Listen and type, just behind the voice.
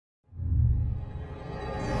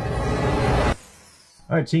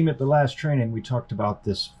All right, team, at the last training, we talked about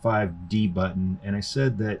this 5D button, and I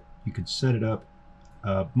said that you could set it up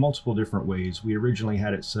multiple different ways. We originally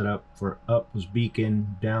had it set up for up was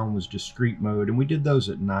beacon, down was discrete mode, and we did those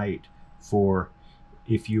at night for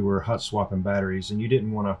if you were hot swapping batteries and you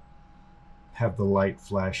didn't want to have the light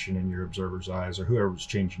flashing in your observer's eyes, or whoever was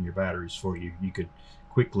changing your batteries for you. You could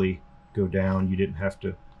quickly go down. You didn't have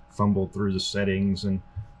to fumble through the settings and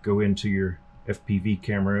go into your FPV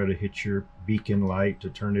camera to hit your beacon light to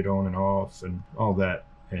turn it on and off and all that.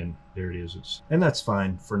 And there it is. And that's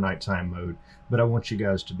fine for nighttime mode, but I want you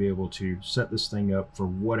guys to be able to set this thing up for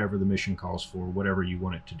whatever the mission calls for, whatever you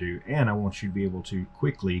want it to do. And I want you to be able to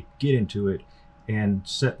quickly get into it and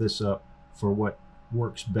set this up for what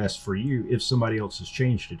works best for you. If somebody else has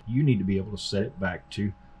changed it, you need to be able to set it back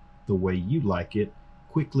to the way you like it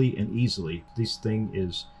quickly and easily. This thing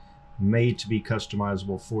is made to be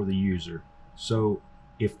customizable for the user. So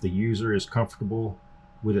if the user is comfortable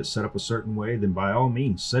with it set up a certain way, then by all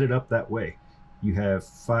means set it up that way. You have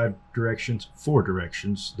 4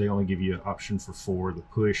 directions. They only give you an option for 4. The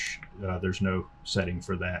push, there's no setting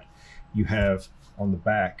for that. You have on the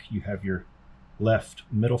back, you have your left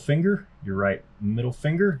middle finger, your right middle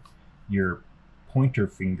finger, your pointer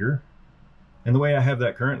finger. And the way I have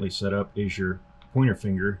that currently set up is your pointer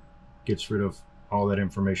finger gets rid of all that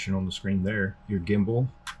information on the screen there. Your gimbal,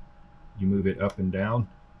 you move it up and down.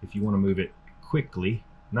 If you want to move it quickly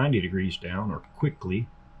 90 degrees down or quickly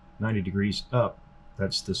 90 degrees up,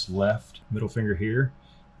 that's this left middle finger here.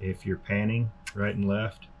 If you're panning right and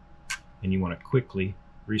left and you want to quickly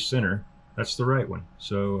recenter, that's the right one.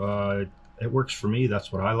 So it works for me.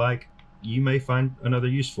 That's what I like. You may find another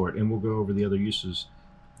use for it, and we'll go over the other uses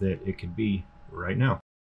that it could be right now.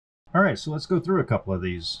 All right, so let's go through a couple of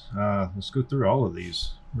these. Let's go through all of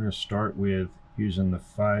these. We're going to start with using the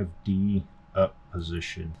 5D up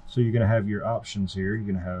position. So you're going to have your options here. You're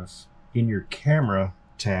going to have in your camera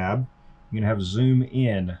tab, you're going to have zoom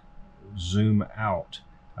in, zoom out.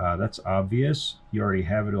 That's obvious. You already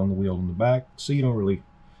have it on the wheel in the back, so you don't really,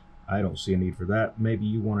 I don't see a need for that. Maybe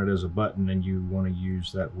you want it as a button and you want to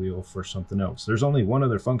use that wheel for something else. There's only one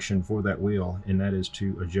other function for that wheel, and that is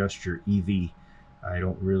to adjust your EV. I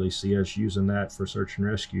don't really see us using that for search and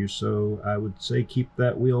rescue, so I would say keep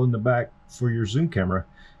that wheel in the back for your zoom camera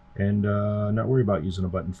and not worry about using a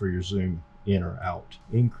button for your zoom in or out.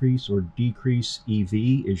 Increase or decrease EV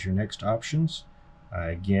is your next options.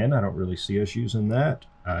 Again, I don't really see us using that.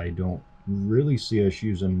 I don't really see us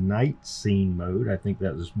using night scene mode. I think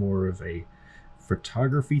that is more of a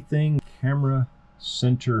photography thing. Camera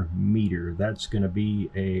center meter, that's going to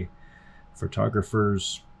be a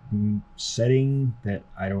photographer's setting that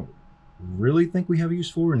I don't really think we have a use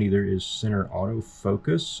for, and neither is center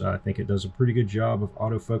autofocus. I think it does a pretty good job of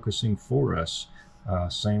autofocusing for us.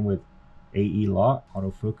 Same with AE lock,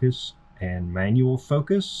 autofocus, and manual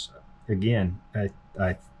focus. Again,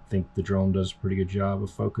 I think the drone does a pretty good job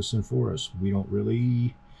of focusing for us. We don't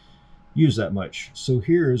really use that much. So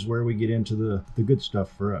here is where we get into the good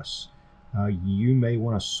stuff for us. You may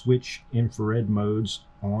want to switch infrared modes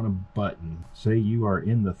on a button. Say you are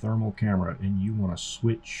in the thermal camera and you want to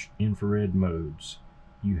switch infrared modes.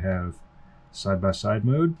 You have side-by-side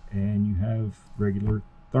mode and you have regular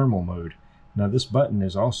thermal mode. Now this button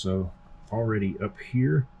is also already up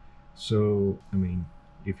here, so I mean,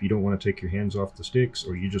 if you don't want to take your hands off the sticks,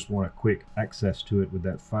 or you just want a quick access to it with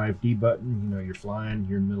that 5D button, you know, you're flying,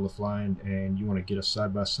 you're in the middle of flying and you want to get a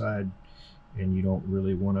side-by-side and you don't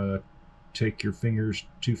really want to take your fingers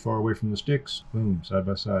too far away from the sticks, boom, side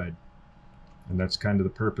by side. And that's kind of the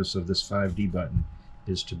purpose of this 5D button,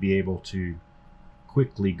 is to be able to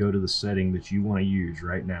quickly go to the setting that you want to use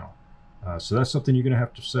right now. So that's something you're going to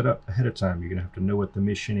have to set up ahead of time. You're going to have to know what the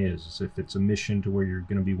mission is. If it's a mission to where you're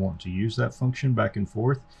going to be wanting to use that function back and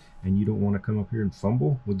forth and you don't want to come up here and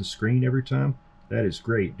fumble with the screen every time, that is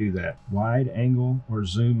great. Do that. Wide angle or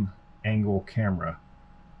zoom angle camera.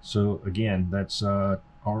 So again, that's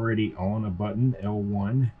already on a button,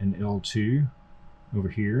 L1 and L2 over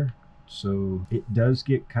here. So it does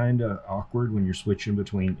get kind of awkward when you're switching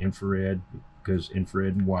between infrared, because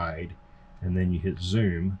infrared and wide, and then you hit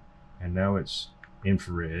zoom and now it's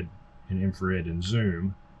infrared and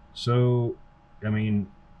zoom. So I mean,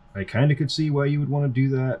 I kind of could see why you would want to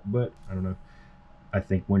do that, but I don't know. I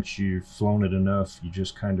think once you've flown it enough, you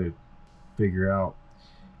just kind of figure out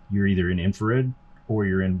you're either in infrared or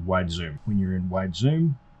you're in wide zoom. When you're in wide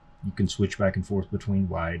zoom, you can switch back and forth between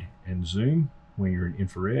wide and zoom. When you're in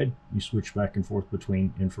infrared, you switch back and forth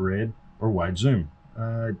between infrared or wide zoom.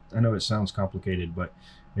 I know it sounds complicated, but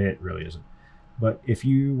it really isn't. But if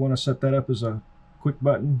you want to set that up as a quick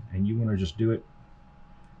button and you want to just do it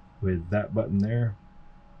with that button there,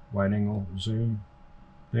 wide angle zoom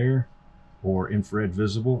there, or infrared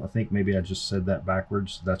visible. I think maybe I just said that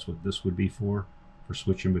backwards. That's what this would be for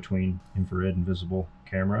switching between infrared and visible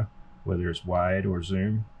camera, whether it's wide or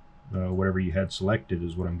zoom. Whatever you had selected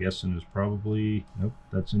is what I'm guessing is probably, nope,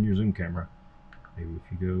 that's in your zoom camera. Maybe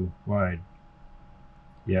if you go wide.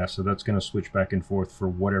 Yeah, so that's going to switch back and forth for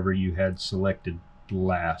whatever you had selected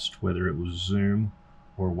last, whether it was zoom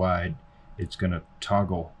or wide. It's going to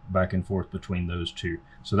toggle back and forth between those two.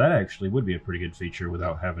 So that actually would be a pretty good feature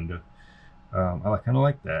without having to, I kind of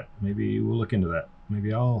like that. Maybe we'll look into that.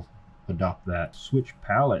 Maybe I'll adopt that. Switch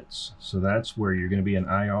palettes. So that's where you're going to be in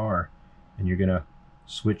IR and you're going to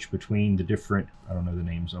switch between the different, I don't know the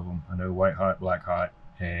names of them. I know white hot, black hot,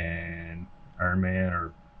 and Iron Man,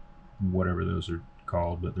 or whatever those are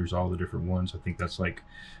called, but there's all the different ones. I think that's like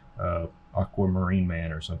Aquamarine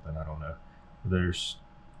Man or something. I don't know. There's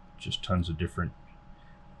just tons of different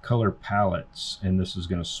color palettes, and this is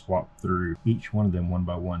going to swap through each one of them one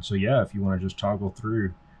by one. So yeah, if you want to just toggle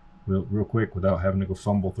through real quick without having to go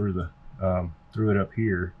fumble through the through it up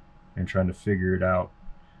here and trying to figure it out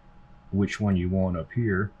which one you want up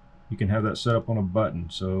here, you can have that set up on a button.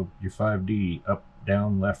 So your 5D, up,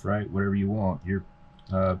 down, left, right, whatever you want. Your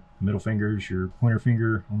middle fingers, your pointer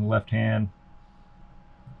finger on the left hand,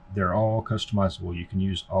 they're all customizable. You can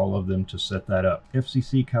use all of them to set that up.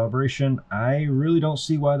 FCC calibration, I really don't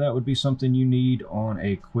see why that would be something you need on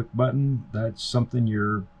a quick button. That's something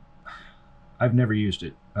I've never used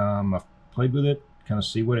it. I've played with it, kind of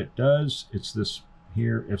see what it does. It's this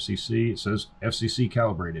here, FCC. It says FCC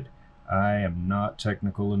calibrated. I am not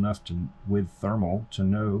technical enough with thermal to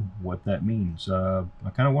know what that means. I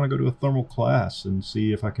kind of want to go to a thermal class and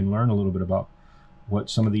see if I can learn a little bit about what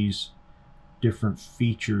some of these different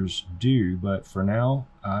features do, but for now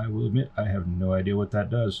I will admit I have no idea what that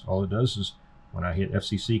does. All it does is when I hit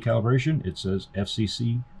FCC calibration, it says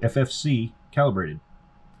FFC calibrated.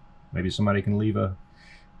 Maybe somebody can leave a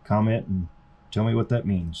comment and tell me what that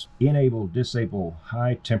means. Enable, disable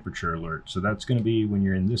high temperature alert. So that's going to be when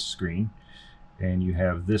you're in this screen and you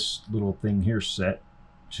have this little thing here set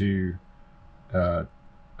to a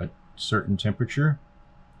certain temperature,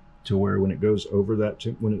 to where when it goes over that,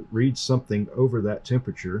 when it reads something over that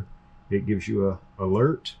temperature, it gives you a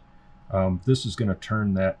alert. This is going to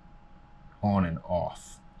turn that on and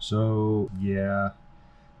off. So yeah,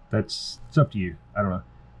 it's up to you. I don't know.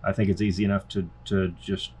 I think it's easy enough to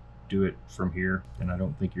just do it from here, and I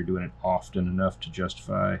don't think you're doing it often enough to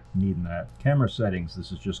justify needing that. Camera settings.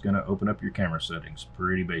 This is just going to open up your camera settings.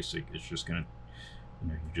 Pretty basic. It's just going to,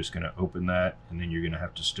 you're just going to open that, and then you're going to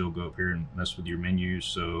have to still go up here and mess with your menus.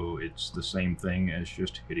 So it's the same thing as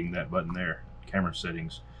just hitting that button there. Camera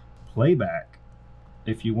settings. Playback.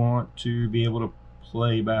 If you want to be able to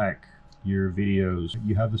play back your videos,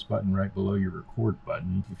 you have this button right below your record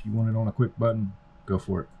button. If you want it on a quick button, go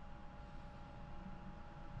for it.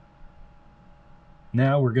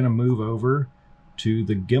 Now we're going to move over to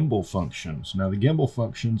the gimbal functions. Now the gimbal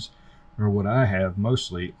functions are what I have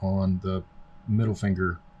mostly on the middle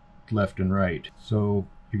finger left and right. So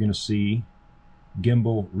you're going to see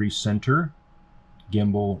gimbal recenter,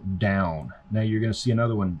 gimbal down. Now you're going to see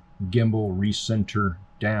another one, gimbal recenter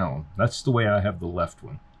down. That's the way I have the left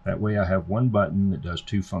one. That way I have one button that does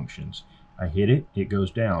two functions. I hit it, it goes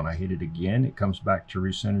down. I hit it again, it comes back to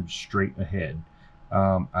recentered straight ahead.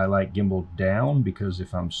 I like gimbal down because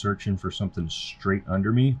if I'm searching for something straight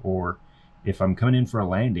under me, or if I'm coming in for a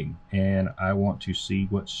landing and I want to see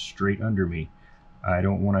what's straight under me, I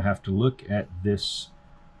don't want to have to look at this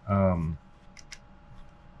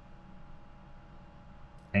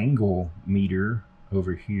angle meter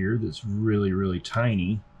over here that's really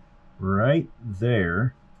tiny. Right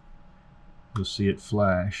there, you'll see it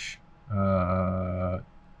flash,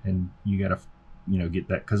 and you gotta get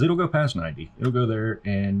that, because it'll go past 90. It'll go there,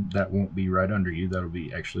 and that won't be right under you. That'll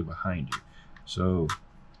be actually behind you. So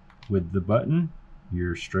with the button,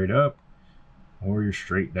 you're straight up or you're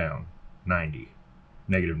straight down. 90,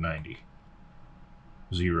 negative 90,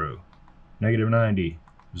 0, negative 90,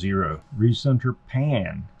 0. Recenter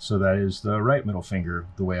pan. So that is the right middle finger,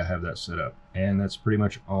 the way I have that set up. And that's pretty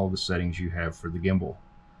much all the settings you have for the gimbal.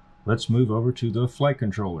 Let's move over to the flight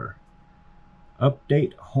controller.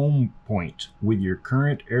 Update home point with your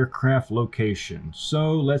current aircraft location.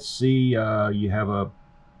 So let's see you have a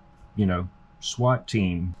SWAT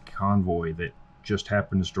team convoy that just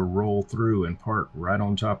happens to roll through and park right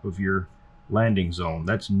on top of your landing zone.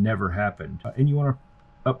 That's never happened. And you want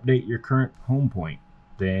to update your current home point.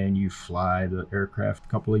 Then you fly the aircraft a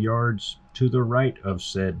couple of yards to the right of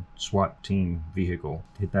said SWAT team vehicle.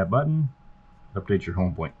 Hit that button, update your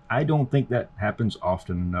home point. I don't think that happens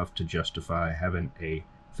often enough to justify having a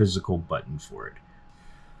physical button for it.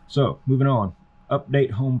 So moving on,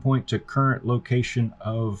 update home point to current location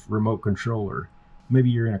of remote controller. Maybe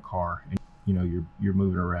you're in a car and you know you're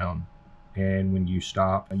moving around, and when you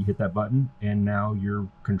stop, you hit that button, and now your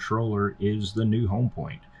controller is the new home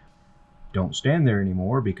point. Don't stand there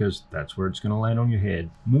anymore because that's where it's going to land on your head.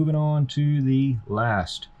 Moving on to the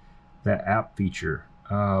last, that app feature.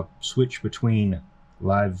 Switch between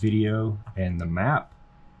live video and the map.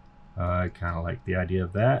 I kind of like the idea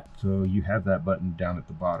of that. So you have that button down at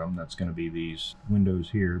the bottom. That's going to be these windows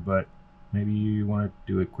here, but maybe you want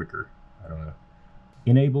to do it quicker. I don't know.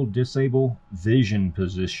 Enable, disable vision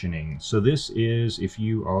positioning. So this is if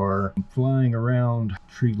you are flying around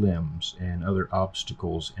tree limbs and other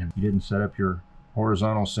obstacles and you didn't set up your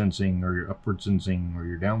horizontal sensing or your upward sensing or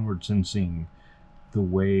your downward sensing the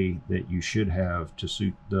way that you should have to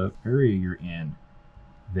suit the area you're in,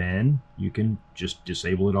 then you can just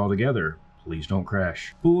disable it altogether. Please don't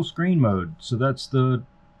crash. Full screen mode. So that's the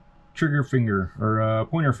trigger finger or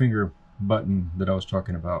pointer finger button that I was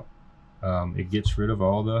talking about. It gets rid of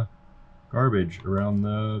all the garbage around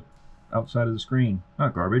the outside of the screen.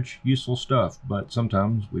 Not garbage, useful stuff, but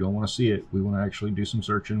sometimes we don't want to see it. We want to actually do some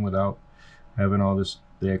searching without having all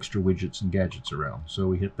the extra widgets and gadgets around. So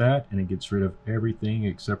we hit that and it gets rid of everything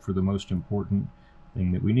except for the most important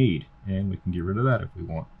thing that we need, and we can get rid of that if we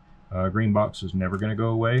want. Green box is never going to go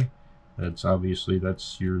away. That's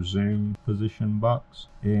your zoom position box,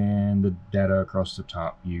 and the data across the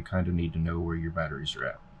top, you kind of need to know where your batteries are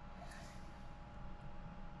at.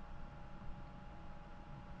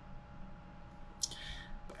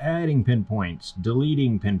 Adding pinpoints,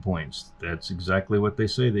 deleting pinpoints. That's exactly what they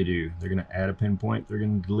say they do. They're going to add a pinpoint, they're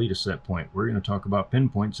going to delete a set point. We're going to talk about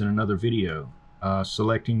pinpoints in another video.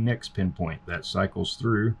 Selecting next pinpoint, that cycles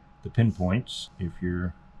through the pinpoints. If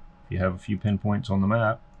you have a few pinpoints on the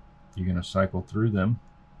map, you're going to cycle through them.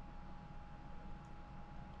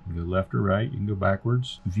 You can go left or right, you can go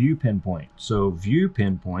backwards. View pinpoint. So view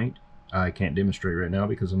pinpoint, I can't demonstrate right now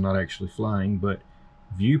because I'm not actually flying, but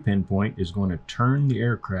view pinpoint is going to turn the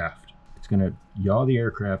aircraft. It's going to yaw the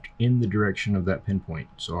aircraft in the direction of that pinpoint.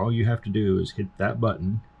 So all you have to do is hit that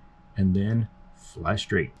button and then fly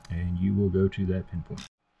straight and you will go to that pinpoint.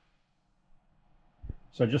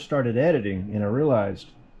 So I just started editing and I realized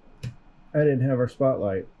I didn't have our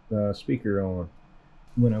spotlight speaker on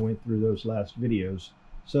when I went through those last videos.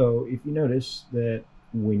 So if you notice that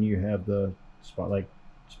when you have the spotlight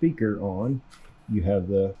speaker on, you have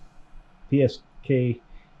the PSDK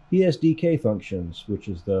functions, which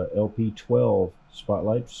is the LP12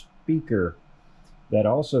 spotlight speaker. That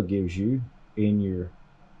also gives you in your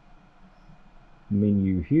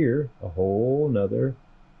menu here a whole nother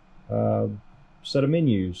set of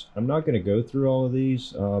menus. I'm not going to go through all of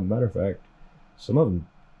these. Matter of fact, some of them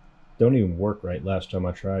don't even work right last time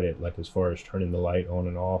I tried it, like as far as turning the light on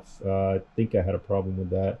and off. I think I had a problem with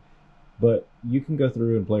that. But you can go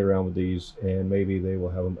through and play around with these, and maybe they will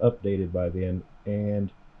have them updated by then,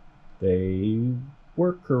 and they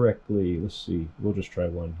work correctly. Let's see. We'll just try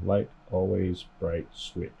one. Light always bright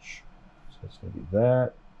switch. So it's going to be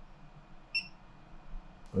that.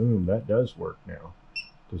 Boom, that does work now.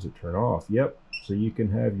 Does it turn off? Yep. So you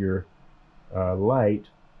can have your light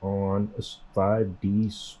on a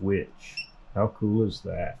 5D switch. How cool is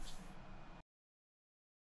that?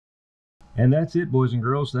 And that's it, boys and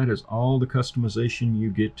girls. That is all the customization you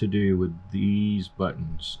get to do with these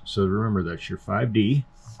buttons. So remember, that's your 5D,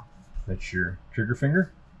 that's your trigger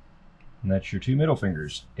finger, and that's your two middle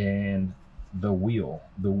fingers, and the wheel.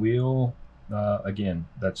 The wheel, again,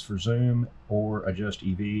 that's for zoom or adjust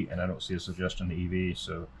EV, and I don't see us adjusting the EV,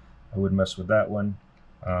 so I wouldn't mess with that one.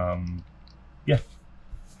 Yeah.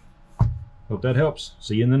 Hope that helps.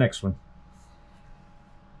 See you in the next one.